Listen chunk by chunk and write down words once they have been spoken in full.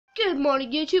Good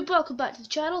morning YouTube, welcome back to the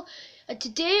channel, and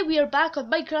today we are back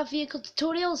on Minecraft vehicle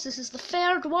tutorials. This is the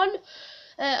third one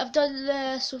I've done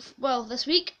this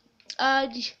week,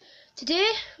 and today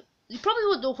you probably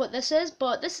won't know what this is,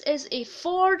 but this is a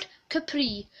Ford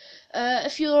Capri.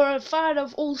 If you're a fan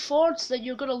of old Fords, then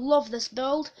you're going to love this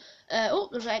build. Oh,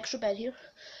 there's an extra bed here.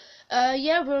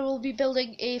 Yeah, we'll be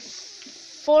building a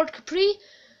Ford Capri,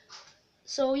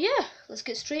 so yeah, let's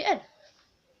get straight in.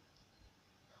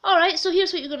 Alright, so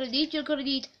here's what you're going to need. You're going to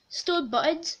need stone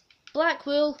buttons, black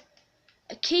wool,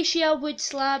 acacia wood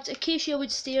slabs, acacia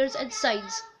wood stairs, and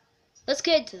signs. Let's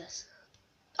get into this.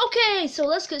 Okay, so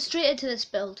let's get straight into this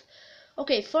build.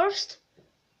 Okay, first,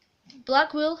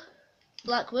 black wool,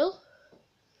 black wool,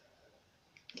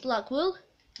 black wool,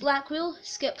 black wool,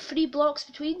 skip 3 blocks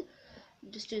between,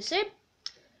 just do the same.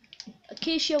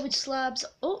 Acacia wood slabs,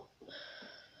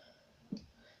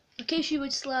 acacia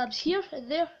wood slabs here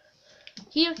and there.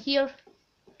 Here, here,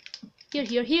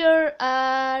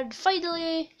 and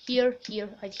finally here, here,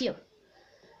 and here.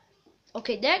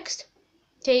 Okay, next,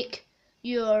 take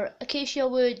your acacia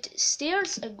wood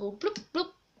stairs and go bloop, bloop.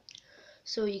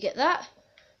 So you get that,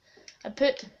 and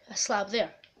put a slab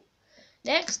there.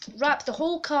 Next, wrap the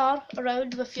whole car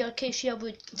around with your acacia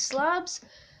wood slabs,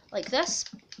 like this.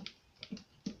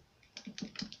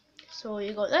 So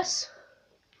you got this.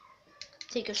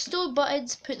 Take your stone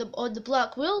buttons, put them on the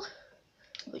black wool,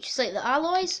 which is like the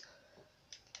alloys.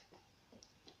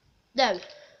 Now,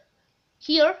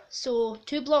 here, so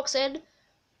 2 blocks in,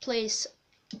 place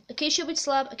acacia wood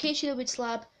slab,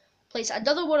 place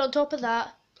another one on top of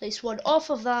that, place one off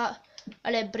of that,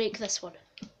 and then break this one.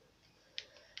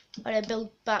 And then build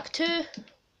back 2,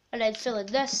 and then fill in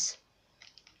this.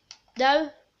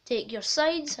 Now, take your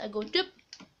sides and go doop,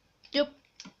 doop,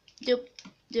 doop,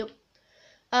 doop,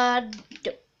 and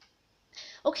doop.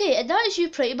 Okay, and that is you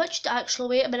pretty much.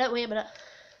 Actually, wait a minute.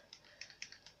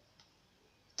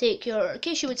 Take your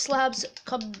acacia wood slabs,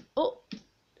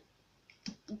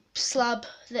 slab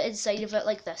the inside of it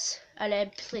like this, and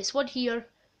then place one here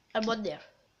and one there.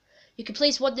 You can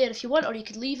place one there if you want, or you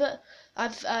can leave it.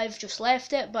 I've just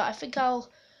left it, but I think I'll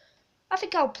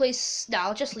place. Nah,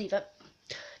 I'll just leave it,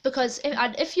 because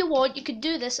if you want, you can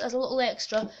do this as a little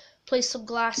extra. Place some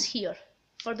glass here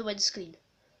for the windscreen.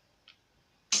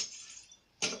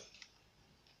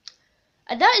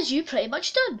 And that is you pretty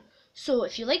much done. So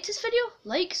if you liked this video,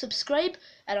 like, subscribe,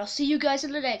 and I'll see you guys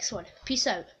in the next one. Peace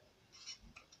out.